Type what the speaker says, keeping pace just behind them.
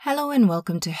Hello and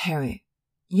welcome to Heru,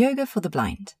 Yoga for the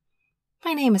Blind.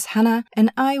 My name is Hannah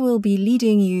and I will be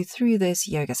leading you through this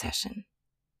yoga session.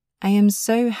 I am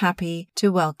so happy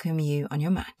to welcome you on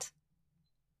your mat.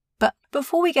 But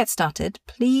before we get started,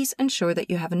 please ensure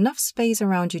that you have enough space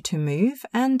around you to move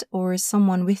and/or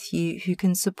someone with you who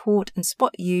can support and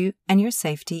spot you and your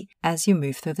safety as you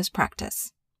move through this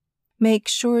practice. Make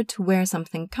sure to wear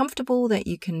something comfortable that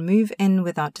you can move in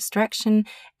without distraction,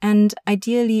 and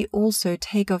ideally also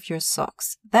take off your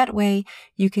socks. That way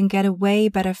you can get a way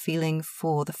better feeling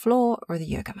for the floor or the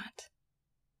yoga mat.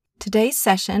 Today's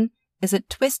session is a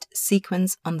twist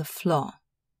sequence on the floor.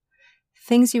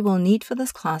 Things you will need for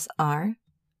this class are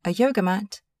a yoga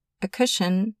mat, a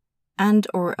cushion,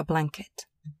 and/or a blanket.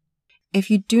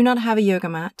 If you do not have a yoga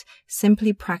mat,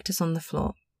 simply practice on the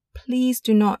floor. Please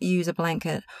do not use a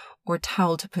blanket or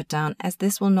towel to put down, as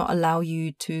this will not allow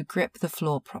you to grip the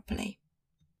floor properly.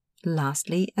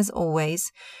 Lastly, as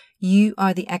always, you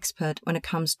are the expert when it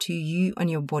comes to you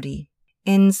and your body.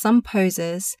 In some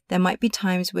poses, there might be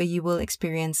times where you will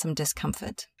experience some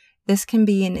discomfort. This can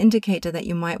be an indicator that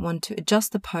you might want to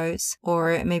adjust the pose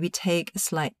or maybe take a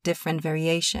slight different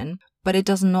variation, but it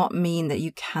does not mean that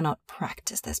you cannot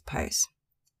practice this pose.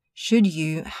 Should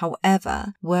you,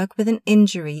 however, work with an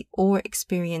injury or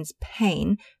experience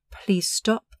pain, please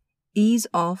stop, ease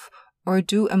off, or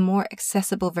do a more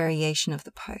accessible variation of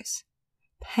the pose.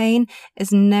 Pain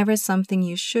is never something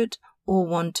you should or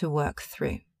want to work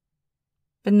through.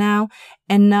 But now,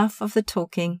 enough of the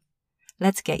talking.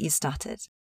 Let's get you started.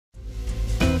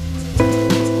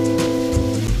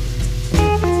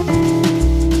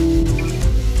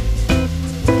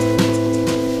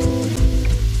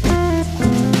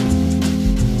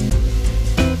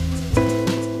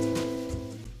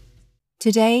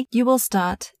 Today, you will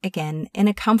start again in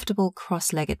a comfortable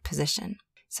cross-legged position.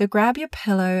 So grab your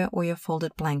pillow or your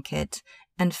folded blanket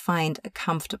and find a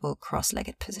comfortable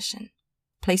cross-legged position.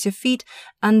 Place your feet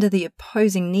under the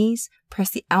opposing knees,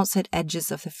 press the outside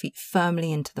edges of the feet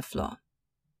firmly into the floor.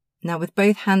 Now with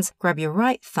both hands, grab your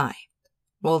right thigh.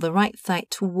 Roll the right thigh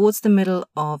towards the middle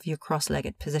of your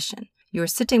cross-legged position. Your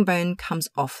sitting bone comes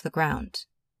off the ground.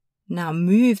 Now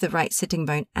move the right sitting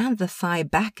bone and the thigh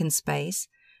back in space,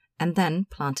 and then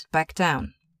plant it back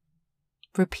down.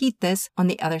 Repeat this on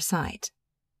the other side.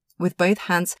 With both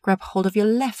hands, grab hold of your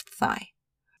left thigh.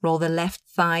 Roll the left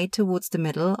thigh towards the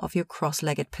middle of your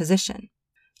cross-legged position.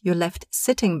 Your left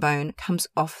sitting bone comes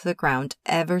off the ground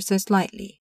ever so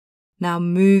slightly. Now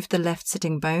move the left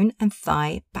sitting bone and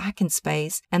thigh back in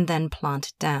space and then plant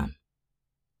it down.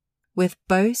 With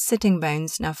both sitting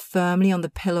bones now firmly on the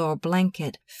pillow or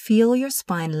blanket, feel your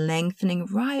spine lengthening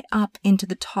right up into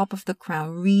the top of the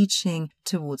crown, reaching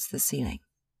towards the ceiling.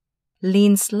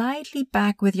 Lean slightly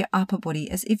back with your upper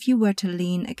body as if you were to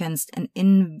lean against an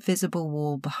invisible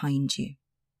wall behind you.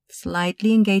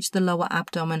 Slightly engage the lower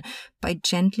abdomen by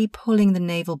gently pulling the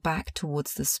navel back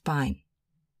towards the spine.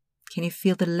 Can you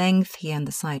feel the length here in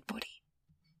the side body?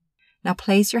 Now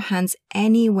place your hands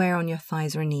anywhere on your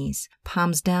thighs or knees,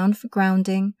 palms down for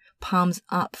grounding, palms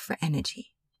up for energy.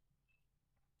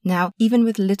 Now, even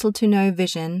with little to no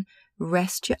vision,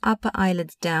 rest your upper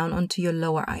eyelids down onto your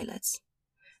lower eyelids.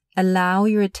 Allow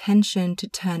your attention to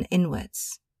turn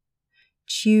inwards.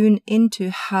 Tune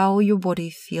into how your body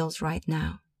feels right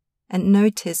now, and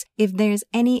notice if there's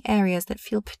any areas that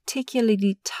feel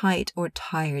particularly tight or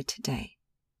tired today.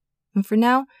 And for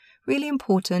now, really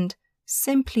important,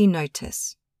 simply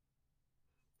notice.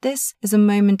 This is a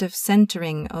moment of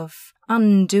centering, of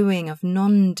undoing, of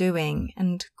non-doing,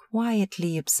 and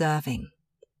quietly observing.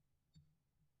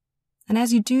 And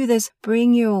as you do this,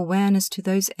 bring your awareness to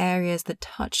those areas that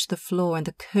touch the floor and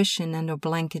the cushion and or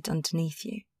blanket underneath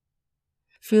you.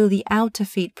 Feel the outer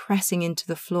feet pressing into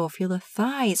the floor, feel the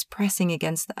thighs pressing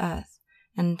against the earth,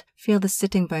 and feel the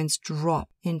sitting bones drop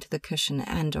into the cushion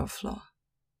and or floor.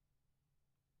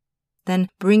 Then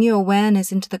bring your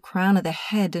awareness into the crown of the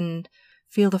head and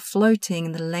feel the floating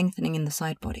and the lengthening in the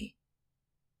side body.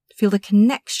 Feel the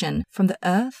connection from the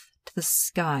earth to the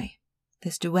sky,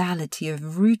 this duality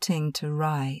of rooting to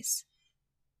rise.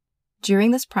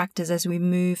 During this practice, as we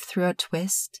move through our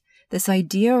twist, this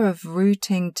idea of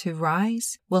rooting to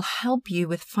rise will help you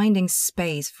with finding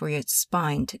space for your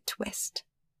spine to twist.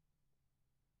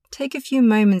 Take a few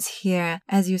moments here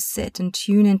as you sit and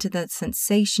tune into that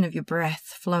sensation of your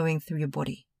breath flowing through your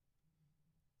body.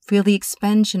 Feel the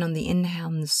expansion on the inhale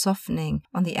and the softening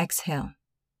on the exhale.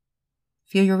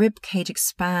 Feel your rib cage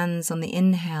expands on the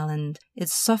inhale and it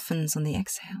softens on the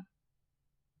exhale.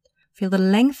 Feel the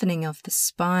lengthening of the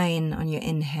spine on your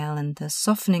inhale and the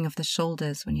softening of the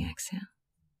shoulders when you exhale.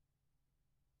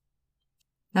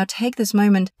 Now take this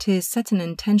moment to set an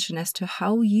intention as to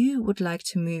how you would like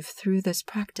to move through this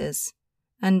practice,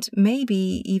 and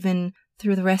maybe even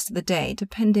through the rest of the day,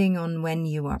 depending on when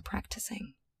you are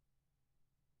practicing.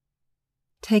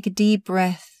 Take a deep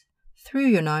breath through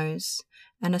your nose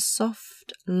and a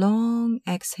soft, long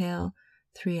exhale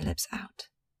through your lips out.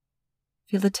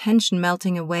 Feel the tension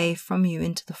melting away from you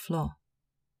into the floor.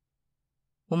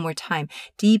 One more time.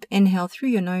 Deep inhale through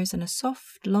your nose and a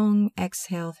soft, long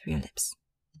exhale through your lips.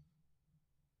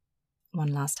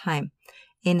 One last time.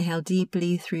 Inhale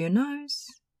deeply through your nose.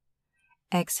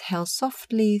 Exhale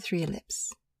softly through your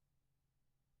lips.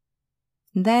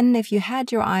 Then, if you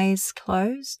had your eyes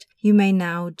closed, you may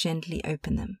now gently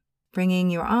open them, bringing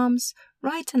your arms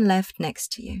right and left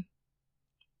next to you.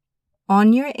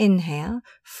 On your inhale,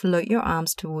 float your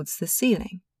arms towards the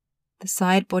ceiling. The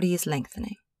side body is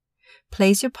lengthening.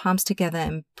 Place your palms together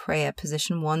in prayer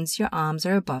position once your arms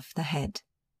are above the head.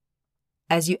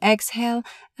 As you exhale,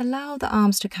 allow the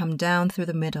arms to come down through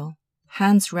the middle.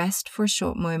 Hands rest for a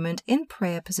short moment in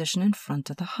prayer position in front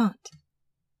of the heart.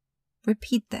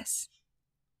 Repeat this.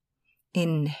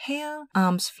 Inhale,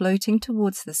 arms floating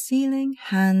towards the ceiling,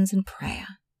 hands in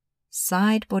prayer.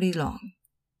 Side body long.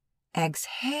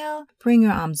 Exhale, bring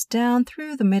your arms down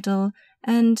through the middle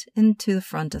and into the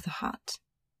front of the heart.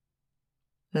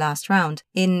 Last round.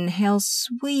 Inhale,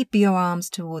 sweep your arms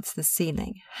towards the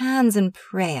ceiling, hands in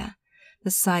prayer.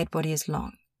 The side body is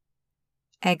long.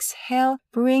 Exhale,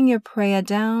 bring your prayer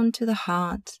down to the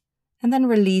heart, and then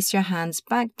release your hands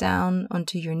back down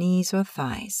onto your knees or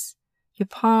thighs. Your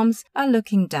palms are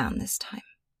looking down this time.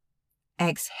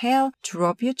 Exhale,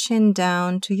 drop your chin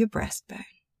down to your breastbone.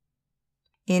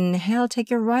 Inhale, take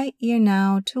your right ear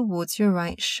now towards your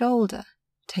right shoulder.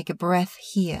 Take a breath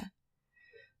here.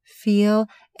 Feel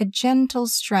a gentle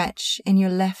stretch in your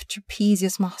left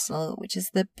trapezius muscle, which is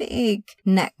the big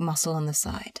neck muscle on the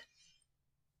side.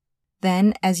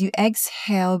 Then, as you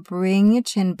exhale, bring your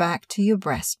chin back to your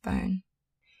breastbone.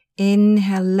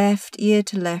 Inhale, left ear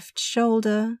to left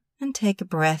shoulder, and take a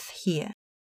breath here.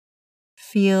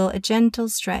 Feel a gentle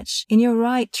stretch in your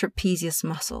right trapezius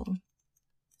muscle.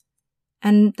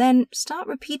 And then start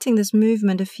repeating this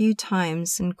movement a few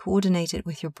times and coordinate it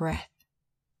with your breath.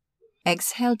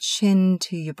 Exhale, chin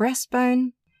to your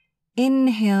breastbone.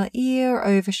 Inhale, ear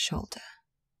over shoulder.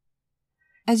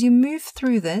 As you move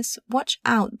through this, watch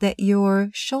out that your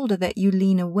shoulder that you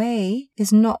lean away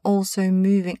is not also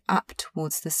moving up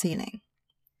towards the ceiling.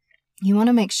 You want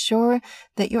to make sure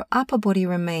that your upper body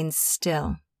remains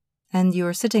still and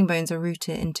your sitting bones are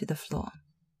rooted into the floor.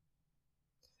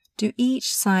 Do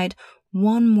each side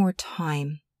one more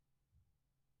time.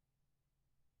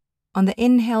 On the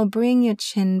inhale, bring your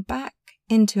chin back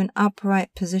into an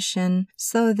upright position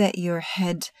so that your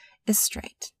head is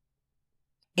straight.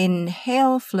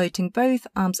 Inhale, floating both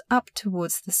arms up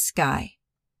towards the sky.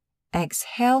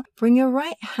 Exhale, bring your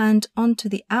right hand onto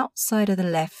the outside of the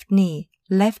left knee,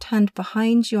 left hand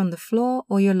behind you on the floor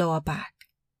or your lower back.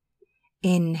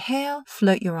 Inhale,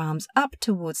 float your arms up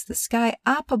towards the sky,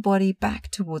 upper body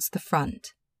back towards the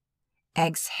front.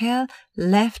 Exhale,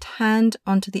 left hand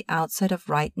onto the outside of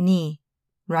right knee,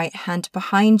 right hand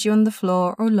behind you on the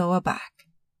floor or lower back.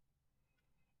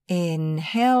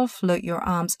 Inhale, float your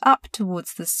arms up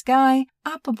towards the sky,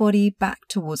 upper body back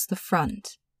towards the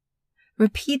front.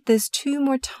 Repeat this 2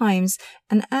 more times,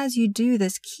 and as you do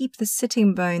this, keep the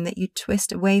sitting bone that you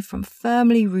twist away from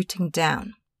firmly rooting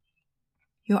down.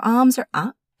 Your arms are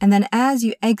up, and then as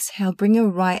you exhale, bring your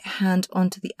right hand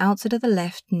onto the outside of the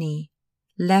left knee,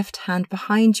 left hand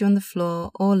behind you on the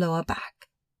floor or lower back.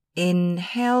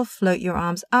 Inhale, float your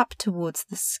arms up towards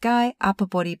the sky, upper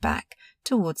body back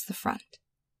towards the front.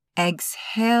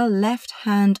 Exhale, left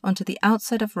hand onto the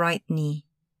outside of right knee,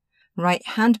 right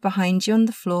hand behind you on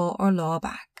the floor or lower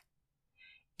back.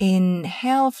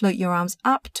 Inhale, float your arms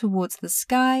up towards the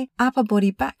sky, upper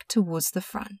body back towards the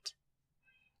front.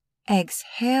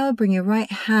 Exhale, bring your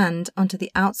right hand onto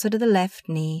the outside of the left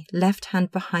knee, left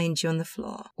hand behind you on the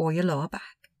floor or your lower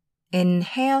back.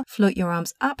 Inhale, float your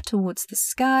arms up towards the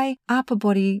sky, upper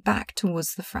body back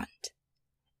towards the front.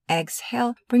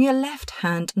 Exhale, bring your left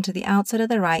hand onto the outside of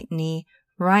the right knee,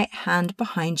 right hand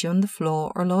behind you on the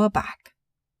floor or lower back.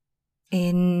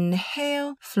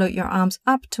 Inhale, float your arms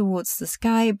up towards the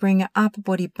sky, bring your upper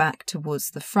body back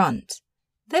towards the front.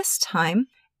 This time,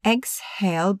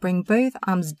 exhale, bring both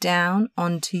arms down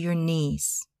onto your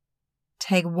knees.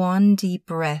 Take 1 deep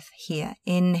breath here.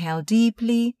 Inhale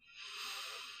deeply.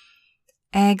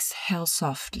 Exhale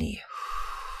softly.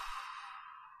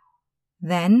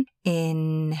 Then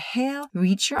inhale,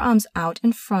 reach your arms out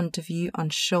in front of you on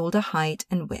shoulder height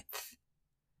and width.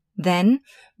 Then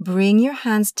bring your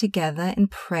hands together in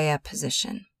prayer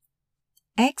position.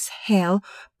 Exhale,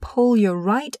 pull your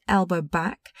right elbow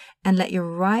back and let your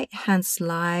right hand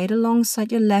slide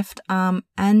alongside your left arm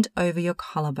and over your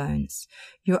collarbones.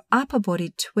 Your upper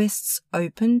body twists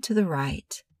open to the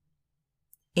right.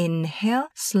 Inhale,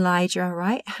 slide your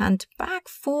right hand back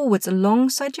forwards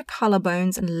alongside your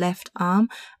collarbones and left arm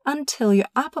until your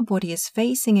upper body is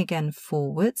facing again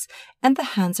forwards and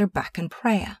the hands are back in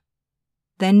prayer.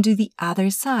 Then do the other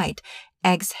side.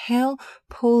 Exhale,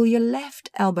 pull your left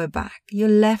elbow back. Your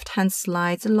left hand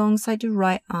slides alongside your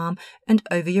right arm and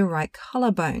over your right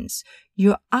collarbones.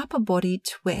 Your upper body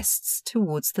twists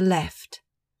towards the left.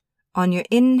 On your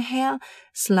inhale,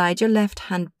 slide your left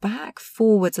hand back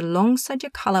forwards alongside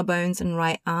your collarbones and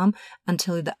right arm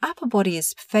until the upper body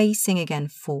is facing again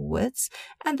forwards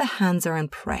and the hands are in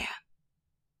prayer.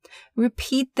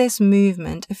 Repeat this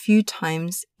movement a few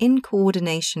times in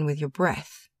coordination with your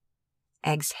breath.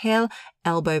 Exhale,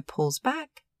 elbow pulls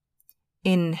back.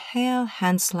 Inhale,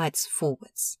 hand slides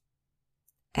forwards.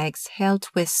 Exhale,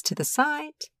 twist to the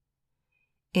side.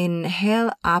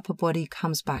 Inhale, upper body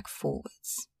comes back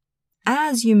forwards.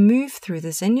 As you move through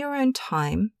this in your own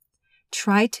time,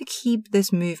 try to keep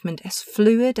this movement as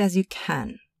fluid as you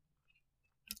can.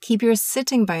 Keep your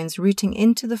sitting bones rooting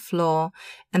into the floor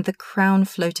and the crown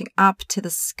floating up to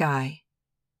the sky.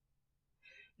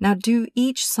 Now do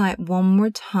each side one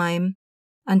more time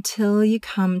until you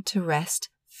come to rest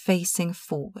facing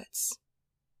forwards.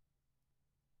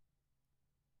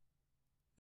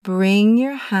 Bring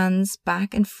your hands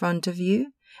back in front of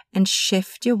you and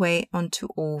shift your weight onto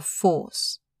all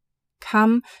fours.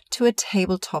 Come to a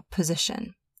tabletop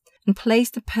position and place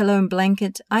the pillow and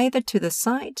blanket either to the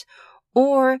side,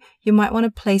 or you might want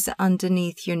to place it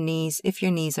underneath your knees if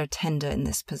your knees are tender in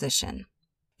this position.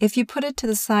 If you put it to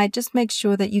the side, just make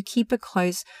sure that you keep it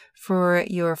close for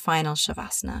your final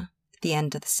Shavasana at the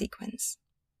end of the sequence.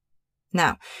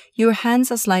 Now, your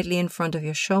hands are slightly in front of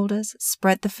your shoulders.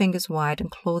 Spread the fingers wide and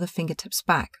claw the fingertips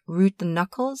back. Root the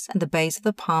knuckles and the base of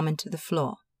the palm into the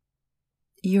floor.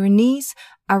 Your knees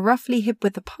are roughly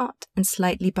hip-width apart and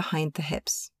slightly behind the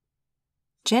hips.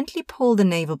 Gently pull the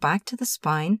navel back to the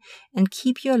spine and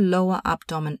keep your lower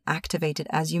abdomen activated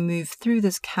as you move through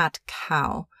this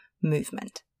cat-cow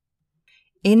movement.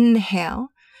 Inhale.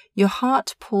 Your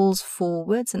heart pulls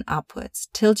forwards and upwards.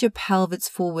 Tilt your pelvis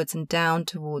forwards and down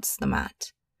towards the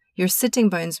mat. Your sitting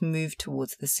bones move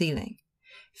towards the ceiling.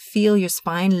 Feel your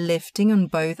spine lifting on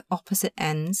both opposite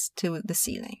ends to the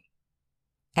ceiling.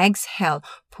 Exhale,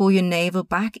 pull your navel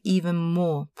back even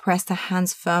more. Press the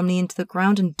hands firmly into the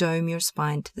ground and dome your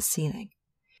spine to the ceiling.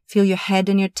 Feel your head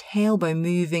and your tailbone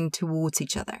moving towards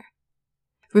each other.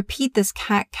 Repeat this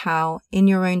cat-cow in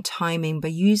your own timing by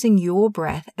using your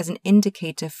breath as an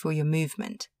indicator for your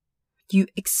movement. You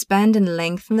expand and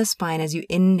lengthen the spine as you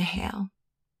inhale.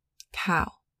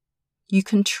 Cow. You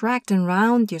contract and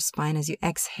round your spine as you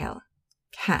exhale.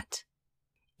 Cat.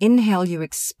 Inhale, you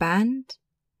expand.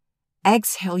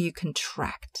 Exhale, you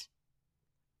contract.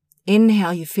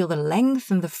 Inhale, you feel the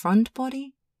length in the front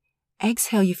body.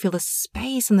 Exhale, you feel the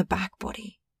space in the back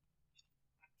body.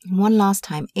 One last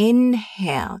time.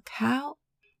 Inhale, cow.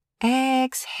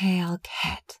 Exhale,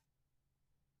 cat.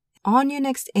 On your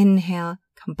next inhale,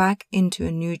 come back into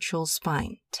a neutral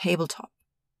spine, tabletop.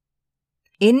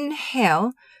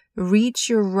 Inhale, reach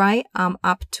your right arm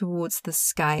up towards the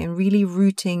sky and really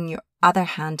rooting your other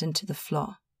hand into the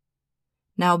floor.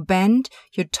 Now bend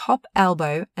your top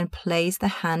elbow and place the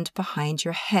hand behind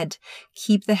your head.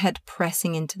 Keep the head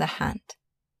pressing into the hand.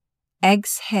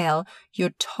 Exhale, your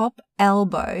top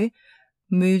elbow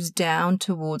moves down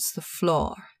towards the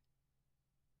floor.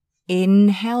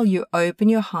 Inhale, you open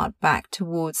your heart back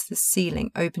towards the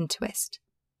ceiling, open twist.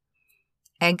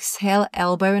 Exhale,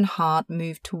 elbow and heart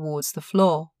move towards the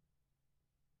floor.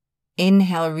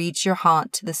 Inhale, reach your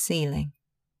heart to the ceiling.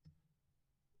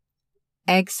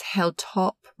 Exhale,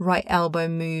 top right elbow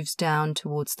moves down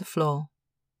towards the floor.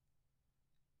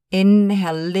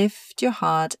 Inhale, lift your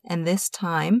heart, and this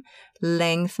time,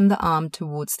 lengthen the arm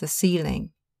towards the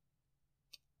ceiling.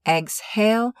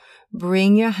 Exhale,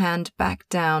 bring your hand back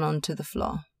down onto the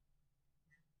floor.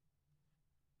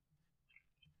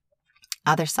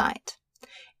 Other side.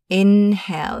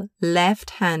 Inhale,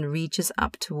 left hand reaches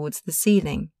up towards the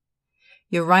ceiling.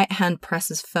 Your right hand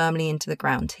presses firmly into the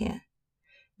ground here.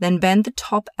 Then bend the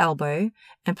top elbow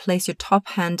and place your top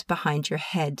hand behind your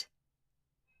head.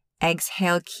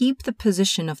 Exhale, keep the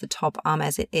position of the top arm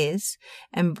as it is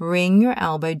and bring your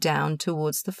elbow down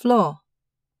towards the floor.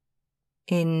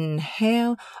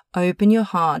 Inhale, open your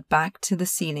heart back to the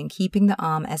ceiling, keeping the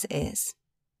arm as is.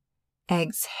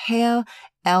 Exhale,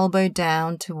 elbow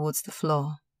down towards the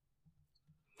floor.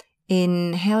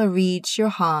 Inhale, reach your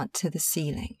heart to the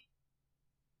ceiling.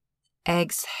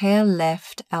 Exhale,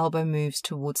 left elbow moves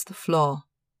towards the floor.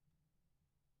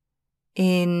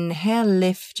 Inhale,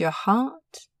 lift your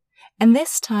heart, and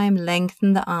this time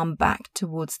lengthen the arm back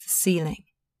towards the ceiling.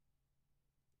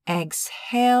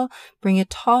 Exhale, bring your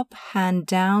top hand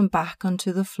down back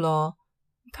onto the floor.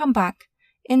 Come back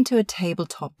into a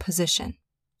tabletop position.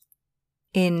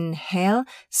 Inhale,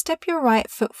 step your right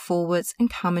foot forwards and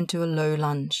come into a low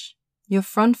lunge. Your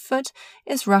front foot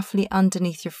is roughly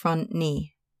underneath your front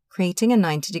knee, creating a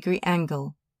 90-degree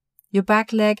angle. Your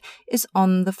back leg is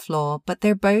on the floor, but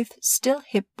they're both still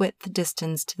hip width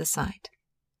distance to the side.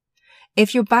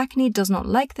 If your back knee does not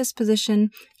like this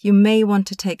position, you may want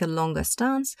to take a longer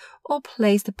stance or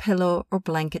place the pillow or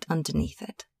blanket underneath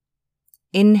it.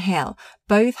 Inhale,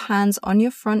 both hands on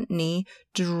your front knee,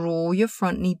 draw your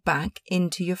front knee back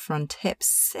into your front hip,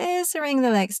 scissoring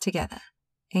the legs together.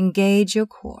 Engage your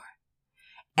core.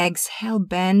 Exhale,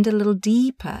 bend a little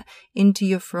deeper into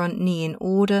your front knee in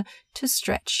order to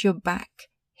stretch your back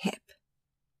hip.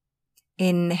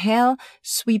 Inhale,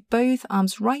 sweep both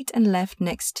arms right and left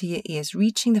next to your ears,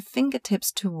 reaching the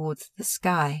fingertips towards the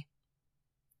sky.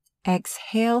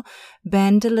 Exhale,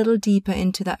 bend a little deeper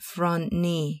into that front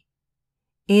knee.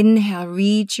 Inhale,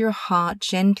 reach your heart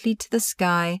gently to the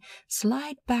sky,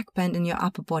 slight back bend in your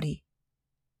upper body.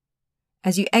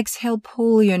 As you exhale,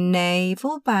 pull your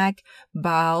navel back,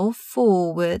 bow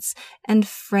forwards, and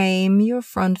frame your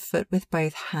front foot with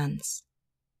both hands.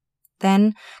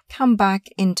 Then come back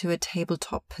into a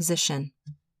tabletop position.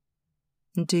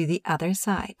 And do the other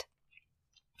side.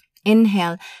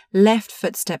 Inhale, left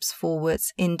foot steps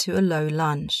forwards into a low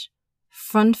lunge.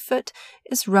 Front foot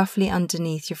is roughly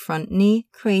underneath your front knee,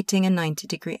 creating a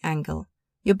 90-degree angle.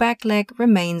 Your back leg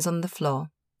remains on the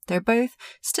floor. They're both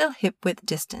still hip width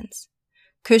distance.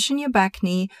 Cushion your back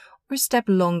knee or step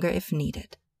longer if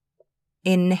needed.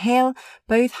 Inhale,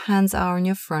 both hands are on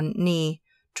your front knee.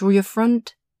 Draw your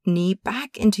front knee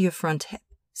back into your front hip,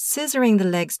 scissoring the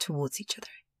legs towards each other.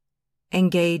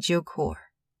 Engage your core.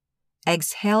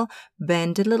 Exhale,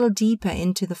 bend a little deeper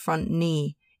into the front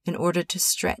knee in order to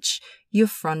stretch your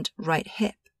front right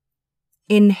hip.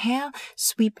 Inhale,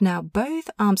 sweep now both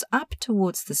arms up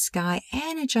towards the sky,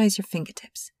 energize your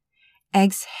fingertips.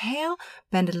 Exhale,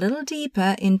 bend a little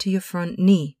deeper into your front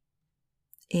knee.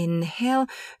 Inhale,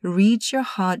 reach your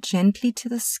heart gently to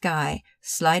the sky,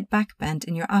 slight back bend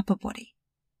in your upper body.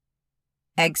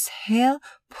 Exhale,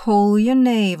 pull your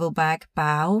navel back,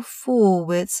 bow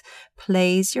forwards,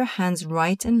 place your hands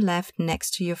right and left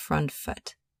next to your front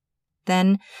foot.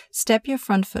 Then step your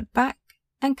front foot back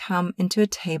and come into a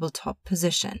tabletop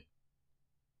position.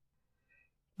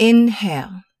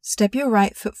 Inhale, step your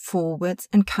right foot forwards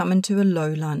and come into a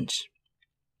low lunge.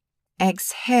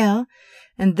 Exhale,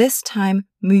 and this time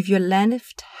move your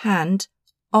left hand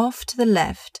off to the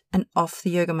left and off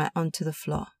the yoga mat onto the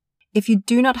floor. If you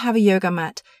do not have a yoga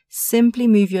mat, simply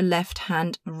move your left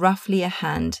hand roughly a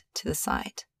hand to the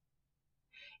side.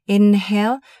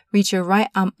 Inhale, reach your right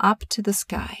arm up to the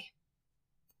sky.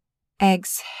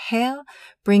 Exhale,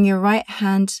 bring your right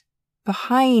hand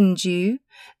behind you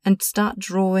and start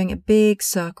drawing a big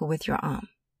circle with your arm.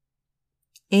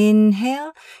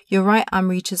 Inhale, your right arm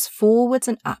reaches forwards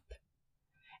and up.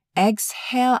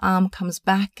 Exhale, arm comes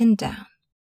back and down.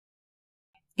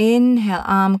 Inhale,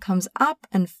 arm comes up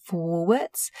and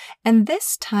forwards, and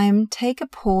this time take a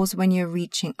pause when you're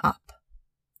reaching up.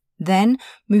 Then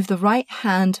move the right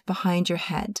hand behind your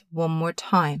head one more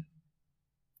time.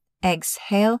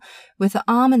 Exhale, with the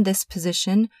arm in this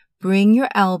position, bring your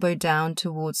elbow down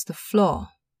towards the floor.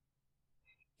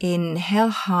 Inhale,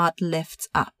 heart lifts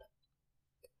up.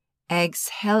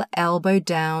 Exhale, elbow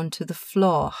down to the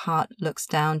floor, heart looks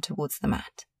down towards the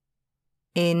mat.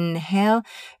 Inhale,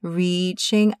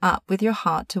 reaching up with your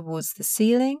heart towards the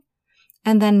ceiling,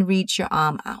 and then reach your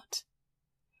arm out.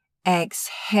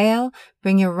 Exhale,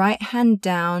 bring your right hand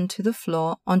down to the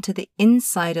floor onto the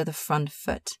inside of the front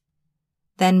foot.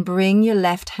 Then bring your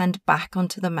left hand back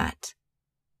onto the mat.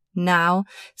 Now,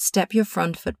 step your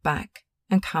front foot back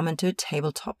and come into a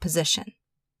tabletop position.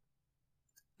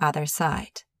 Other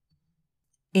side.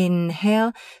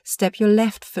 Inhale, step your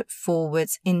left foot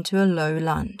forwards into a low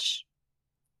lunge.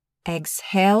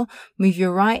 Exhale, move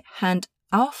your right hand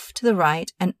off to the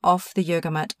right and off the yoga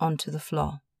mat onto the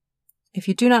floor. If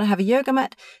you do not have a yoga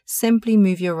mat, simply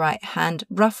move your right hand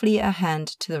roughly a hand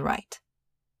to the right.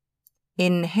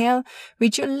 Inhale,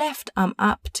 reach your left arm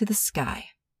up to the sky.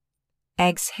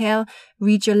 Exhale,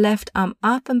 reach your left arm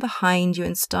up and behind you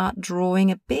and start drawing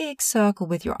a big circle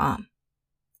with your arm.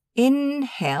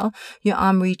 Inhale, your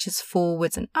arm reaches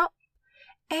forwards and up.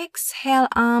 Exhale,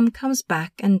 arm comes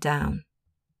back and down.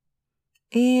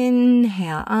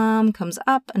 Inhale, arm comes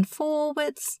up and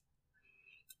forwards.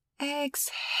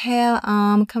 Exhale,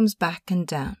 arm comes back and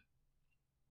down.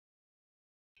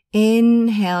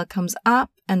 Inhale comes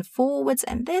up and forwards,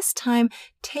 and this time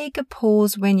take a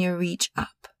pause when you reach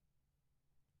up.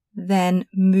 Then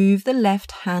move the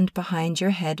left hand behind your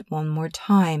head one more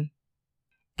time.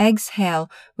 Exhale,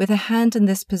 with a hand in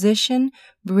this position,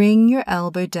 bring your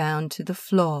elbow down to the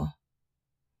floor.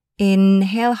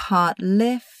 Inhale, heart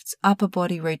lifts, upper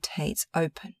body rotates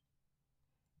open.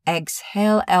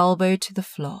 Exhale, elbow to the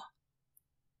floor.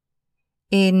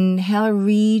 Inhale,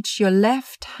 reach your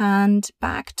left hand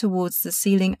back towards the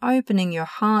ceiling, opening your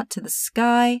heart to the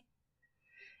sky.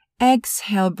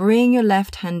 Exhale, bring your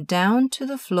left hand down to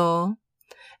the floor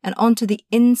and onto the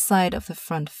inside of the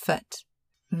front foot.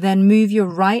 Then move your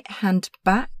right hand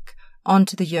back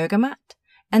onto the yoga mat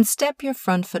and step your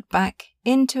front foot back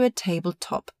into a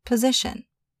tabletop position.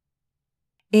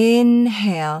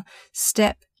 Inhale,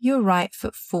 step your right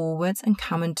foot forwards and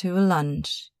come into a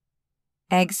lunge.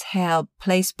 Exhale,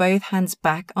 place both hands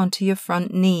back onto your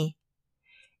front knee.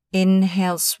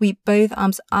 Inhale, sweep both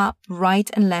arms up, right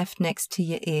and left next to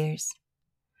your ears.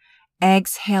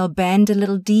 Exhale, bend a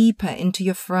little deeper into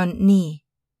your front knee.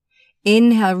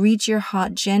 Inhale, reach your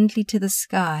heart gently to the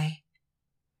sky.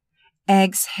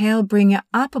 Exhale, bring your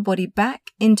upper body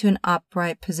back into an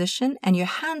upright position and your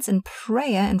hands in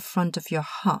prayer in front of your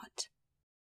heart.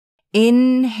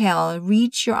 Inhale,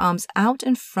 reach your arms out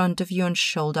in front of you on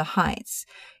shoulder heights.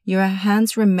 Your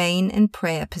hands remain in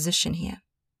prayer position here.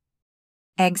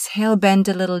 Exhale, bend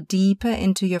a little deeper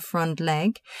into your front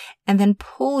leg and then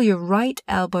pull your right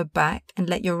elbow back and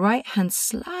let your right hand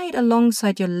slide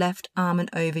alongside your left arm and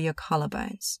over your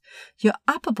collarbones. Your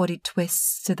upper body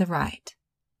twists to the right.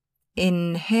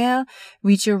 Inhale,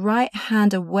 reach your right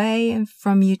hand away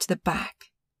from you to the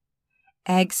back.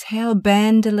 Exhale,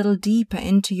 bend a little deeper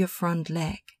into your front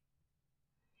leg.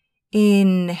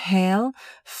 Inhale,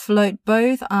 float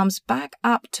both arms back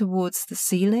up towards the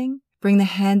ceiling. Bring the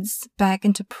hands back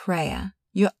into prayer.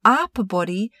 Your upper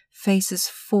body faces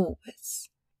forwards.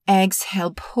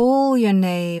 Exhale, pull your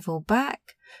navel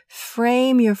back.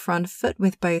 Frame your front foot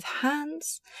with both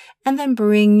hands. And then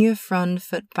bring your front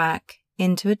foot back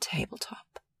into a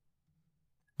tabletop.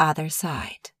 Other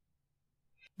side.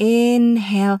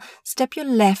 Inhale, step your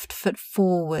left foot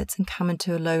forwards and come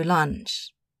into a low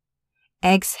lunge.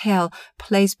 Exhale,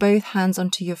 place both hands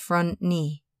onto your front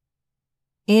knee.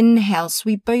 Inhale,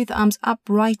 sweep both arms up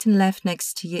right and left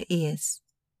next to your ears.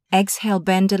 Exhale,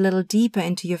 bend a little deeper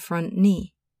into your front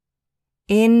knee.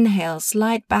 Inhale,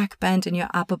 slight back bend in your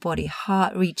upper body,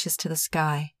 heart reaches to the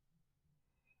sky.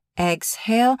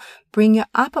 Exhale, bring your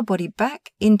upper body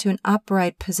back into an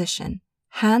upright position.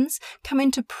 Hands come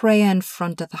into prayer in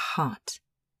front of the heart.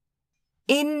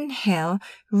 Inhale,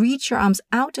 reach your arms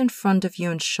out in front of you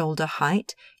on shoulder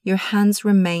height. Your hands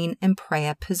remain in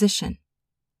prayer position.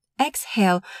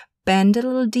 Exhale, bend a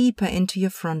little deeper into your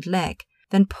front leg.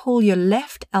 Then pull your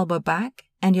left elbow back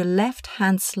and your left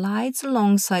hand slides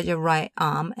alongside your right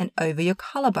arm and over your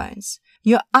collarbones.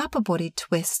 Your upper body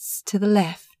twists to the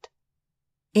left.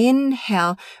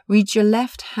 Inhale, reach your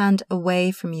left hand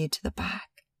away from you to the back.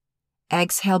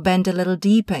 Exhale, bend a little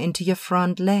deeper into your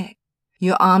front leg.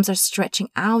 Your arms are stretching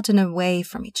out and away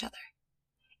from each other.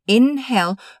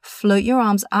 Inhale, float your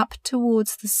arms up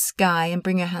towards the sky and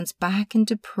bring your hands back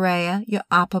into prayer. Your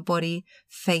upper body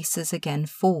faces again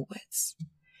forwards.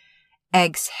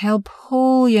 Exhale,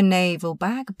 pull your navel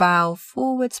back, bow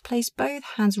forwards, place both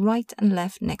hands right and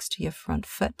left next to your front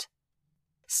foot.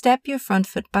 Step your front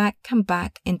foot back, come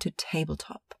back into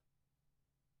tabletop.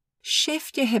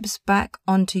 Shift your hips back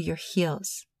onto your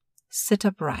heels. Sit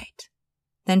upright.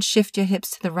 Then shift your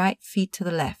hips to the right, feet to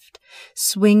the left.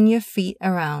 Swing your feet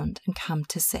around and come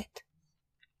to sit.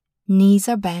 Knees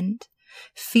are bent,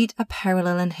 feet are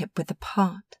parallel and hip width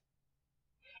apart.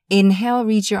 Inhale,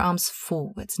 reach your arms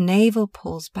forwards, navel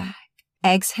pulls back.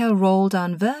 Exhale, roll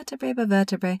down vertebrae by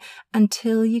vertebrae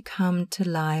until you come to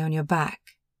lie on your back.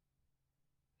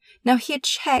 Now here,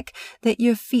 check that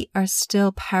your feet are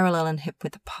still parallel and hip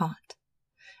width apart.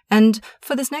 And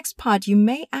for this next part, you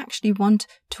may actually want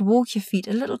to walk your feet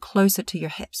a little closer to your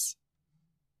hips.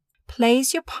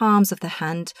 Place your palms of the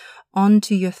hand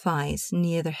onto your thighs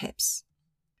near the hips.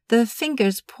 The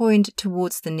fingers point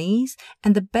towards the knees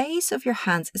and the base of your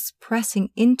hands is pressing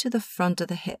into the front of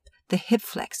the hip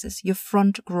flexors, your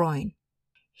front groin.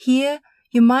 Here,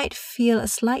 you might feel a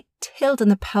slight tilt in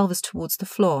the pelvis towards the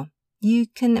floor. You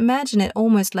can imagine it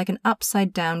almost like an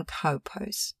upside down cow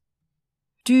pose.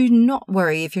 Do not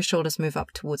worry if your shoulders move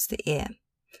up towards the ear.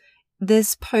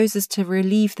 This pose is to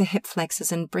relieve the hip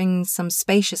flexors and bring some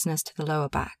spaciousness to the lower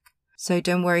back. So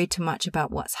don't worry too much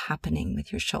about what's happening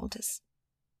with your shoulders.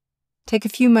 Take a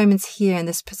few moments here in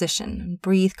this position and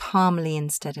breathe calmly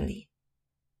and steadily.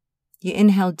 You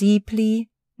inhale deeply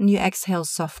and you exhale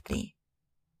softly.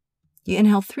 You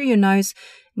inhale through your nose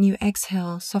and you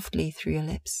exhale softly through your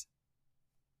lips.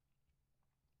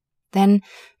 Then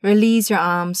release your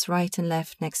arms right and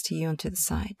left next to you onto the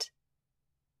side.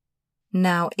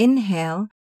 Now inhale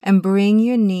and bring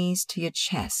your knees to your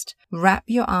chest. Wrap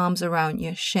your arms around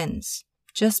your shins,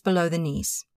 just below the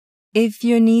knees. If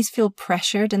your knees feel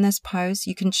pressured in this pose,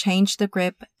 you can change the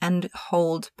grip and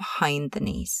hold behind the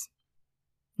knees.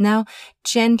 Now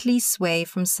gently sway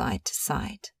from side to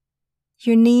side.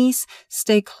 Your knees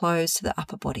stay close to the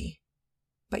upper body,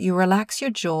 but you relax your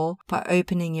jaw by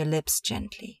opening your lips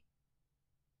gently.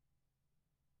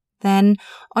 Then,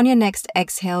 on your next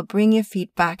exhale, bring your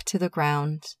feet back to the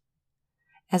ground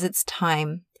as it's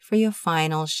time for your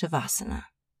final Shavasana.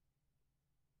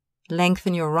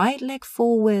 Lengthen your right leg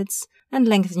forwards and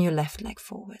lengthen your left leg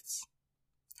forwards.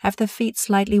 Have the feet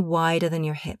slightly wider than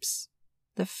your hips.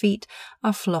 The feet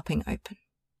are flopping open.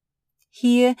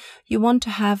 Here, you want to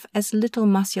have as little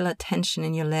muscular tension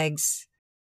in your legs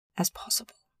as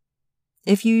possible.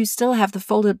 If you still have the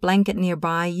folded blanket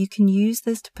nearby, you can use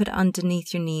this to put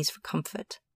underneath your knees for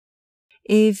comfort.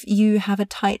 If you have a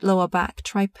tight lower back,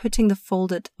 try putting the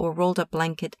folded or rolled up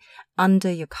blanket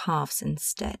under your calves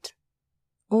instead.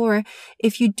 Or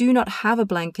if you do not have a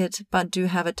blanket but do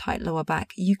have a tight lower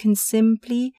back, you can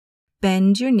simply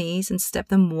bend your knees and step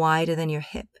them wider than your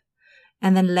hip,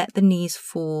 and then let the knees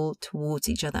fall towards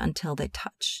each other until they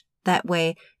touch. That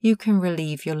way you can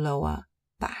relieve your lower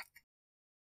back.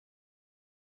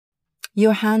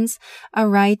 Your hands are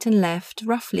right and left,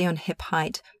 roughly on hip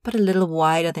height, but a little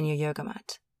wider than your yoga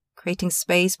mat, creating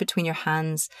space between your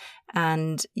hands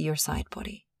and your side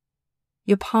body.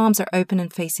 Your palms are open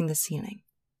and facing the ceiling.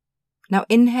 Now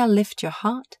inhale, lift your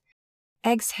heart.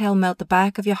 Exhale, melt the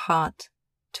back of your heart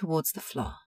towards the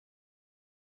floor.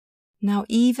 Now,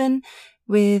 even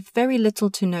with very little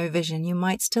to no vision, you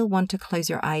might still want to close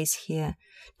your eyes here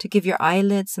to give your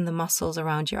eyelids and the muscles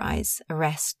around your eyes a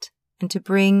rest, and to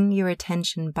bring your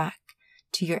attention back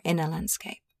to your inner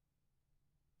landscape.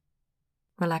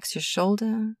 Relax your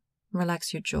shoulder,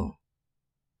 relax your jaw.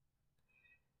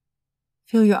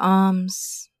 Feel your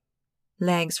arms,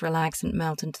 legs relax and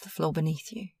melt into the floor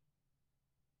beneath you.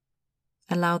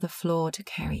 Allow the floor to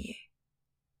carry you.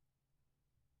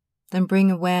 Then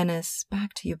bring awareness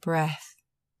back to your breath.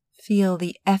 Feel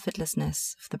the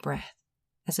effortlessness of the breath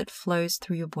as it flows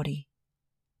through your body.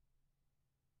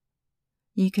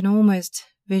 You can almost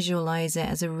visualize it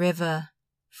as a river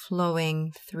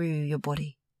flowing through your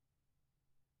body.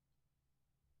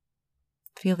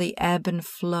 Feel the ebb and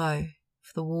flow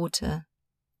of the water,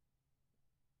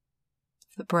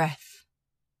 of the breath.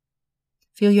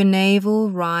 Feel your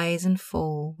navel rise and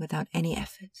fall without any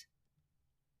effort.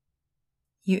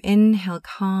 You inhale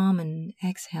calm and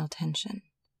exhale tension.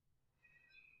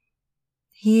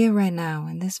 Here right now,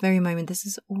 in this very moment, this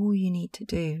is all you need to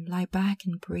do. Lie back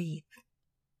and breathe.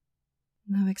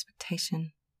 No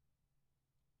expectation.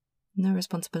 No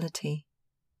responsibility.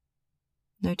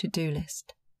 No to-do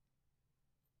list.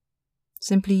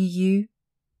 Simply you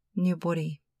and your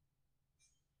body.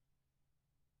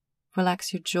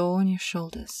 Relax your jaw and your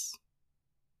shoulders.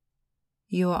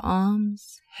 Your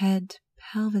arms, head,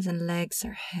 pelvis and legs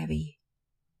are heavy.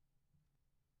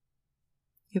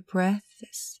 Your breath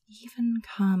is even,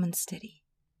 calm and steady.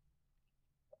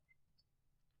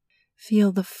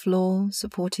 Feel the floor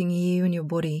supporting you and your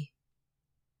body.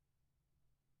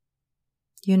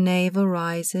 Your navel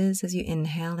rises as you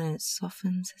inhale and it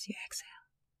softens as you exhale.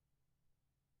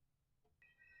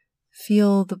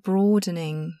 Feel the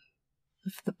broadening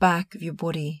of the back of your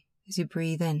body as you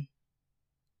breathe in.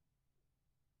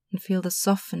 And feel the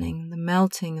softening, the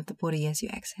melting of the body as you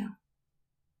exhale.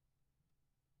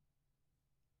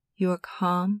 You are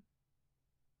calm.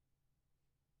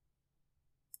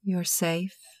 You are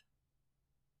safe.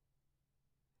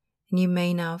 And you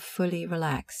may now fully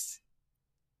relax.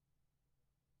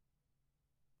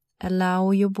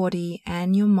 Allow your body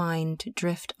and your mind to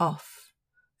drift off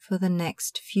for the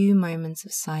next few moments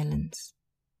of silence.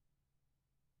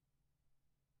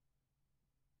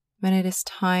 When it is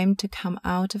time to come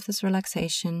out of this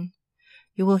relaxation,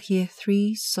 you will hear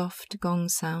 3 soft gong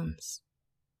sounds,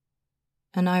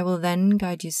 and I will then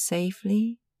guide you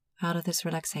safely out of this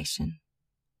relaxation.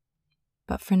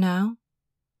 But for now,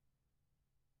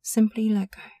 simply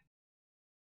let go.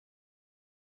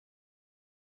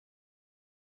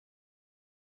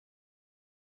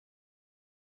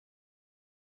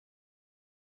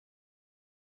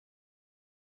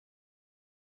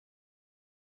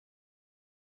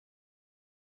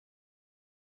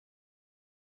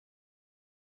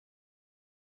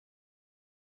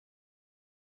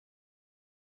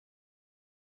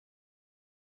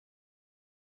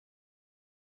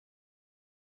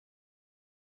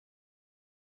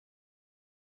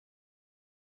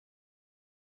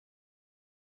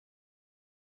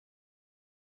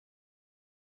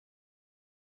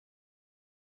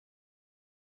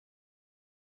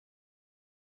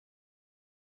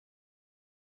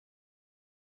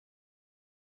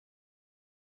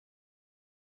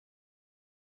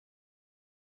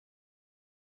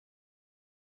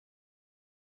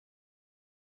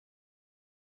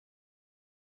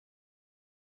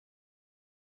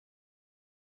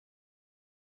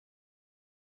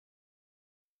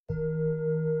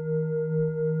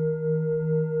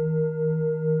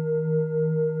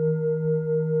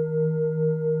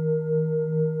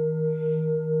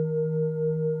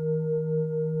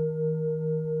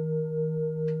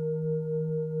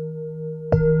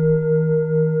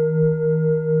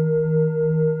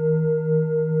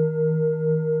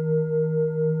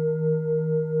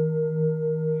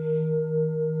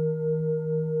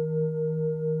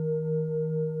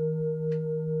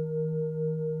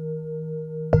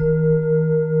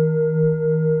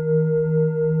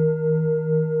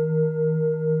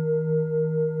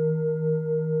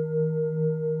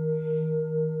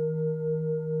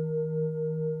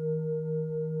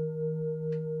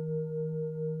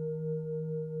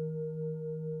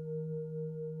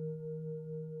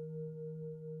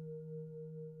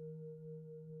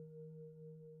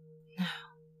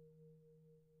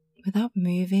 without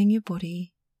moving your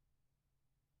body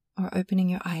or opening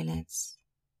your eyelids.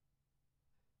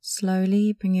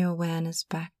 Slowly bring your awareness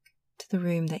back to the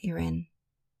room that you're in.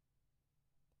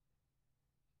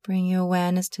 Bring your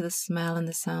awareness to the smell and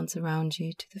the sounds around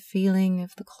you, to the feeling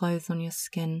of the clothes on your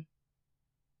skin,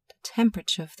 the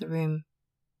temperature of the room,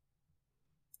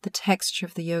 the texture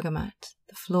of the yoga mat,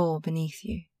 the floor beneath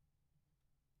you.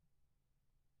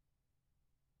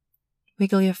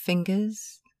 Wiggle your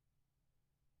fingers,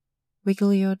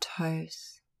 wiggle your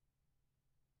toes.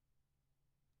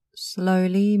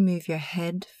 Slowly move your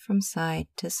head from side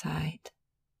to side.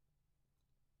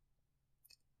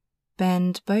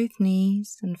 Bend both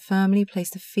knees and firmly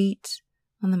place the feet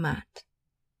on the mat.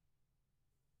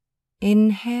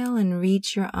 Inhale and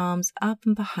reach your arms up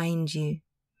and behind you.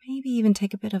 Maybe even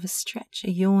take a bit of a stretch, a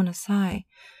yawn, a sigh.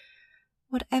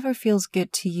 Whatever feels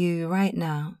good to you right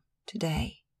now,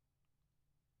 today.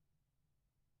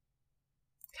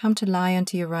 Come to lie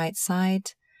onto your right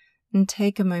side and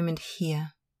take a moment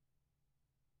here.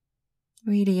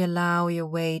 Really allow your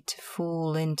weight to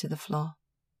fall into the floor.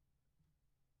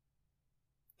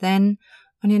 Then,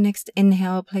 on your next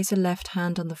inhale, place your left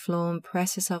hand on the floor and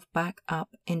press yourself back up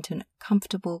into a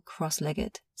comfortable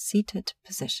cross-legged seated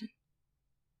position.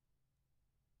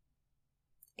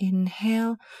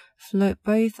 Inhale, float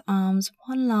both arms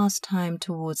one last time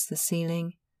towards the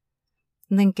ceiling,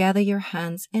 and then gather your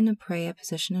hands in a prayer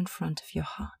position in front of your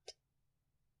heart.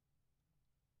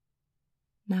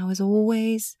 Now, as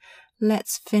always,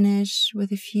 let's finish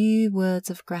with a few words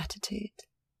of gratitude.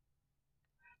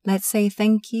 Let's say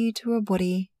thank you to our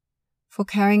body for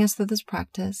carrying us through this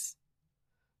practice,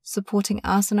 supporting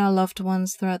us and our loved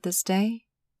ones throughout this day,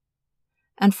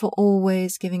 and for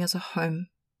always giving us a home,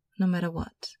 no matter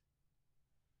what.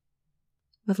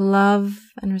 With love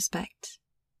and respect,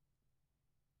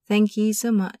 thank you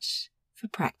so much for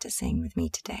practicing with me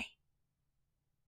today.